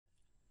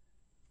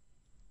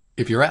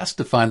If you're asked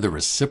to find the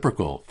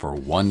reciprocal for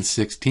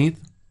 1/16,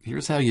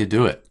 here's how you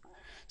do it.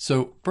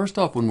 So first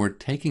off, when we're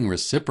taking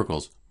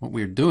reciprocals, what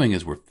we're doing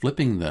is we're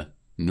flipping the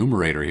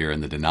numerator here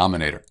in the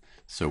denominator.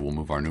 So we'll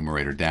move our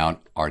numerator down,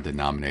 our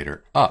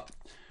denominator up.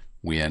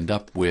 We end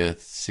up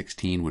with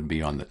 16 would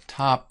be on the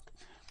top,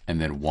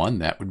 and then 1,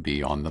 that would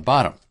be on the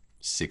bottom.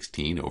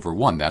 16 over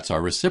 1, that's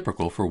our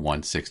reciprocal for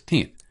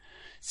 1/16.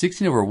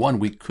 16 over 1,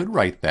 we could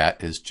write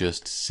that as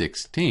just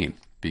 16,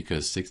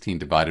 because 16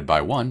 divided by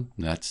 1,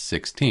 that's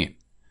 16.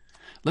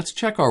 Let's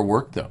check our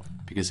work though,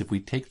 because if we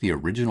take the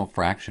original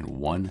fraction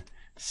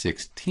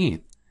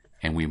 1/16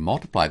 and we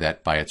multiply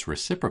that by its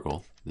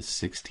reciprocal, the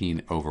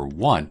 16 over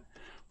 1,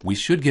 we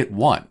should get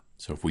 1.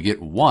 So if we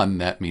get 1,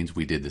 that means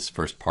we did this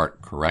first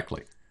part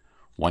correctly.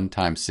 1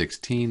 times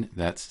 16,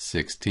 that's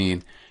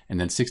 16. And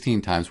then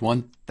 16 times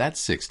 1, that's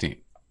 16.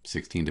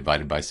 16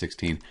 divided by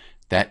 16,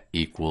 that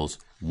equals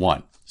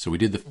 1. So we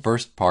did the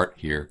first part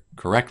here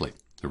correctly.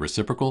 The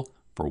reciprocal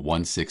for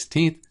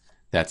 1/16,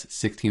 that's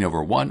 16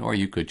 over 1, or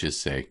you could just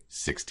say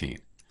 16.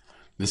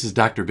 This is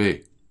Dr.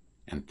 B,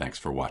 and thanks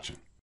for watching.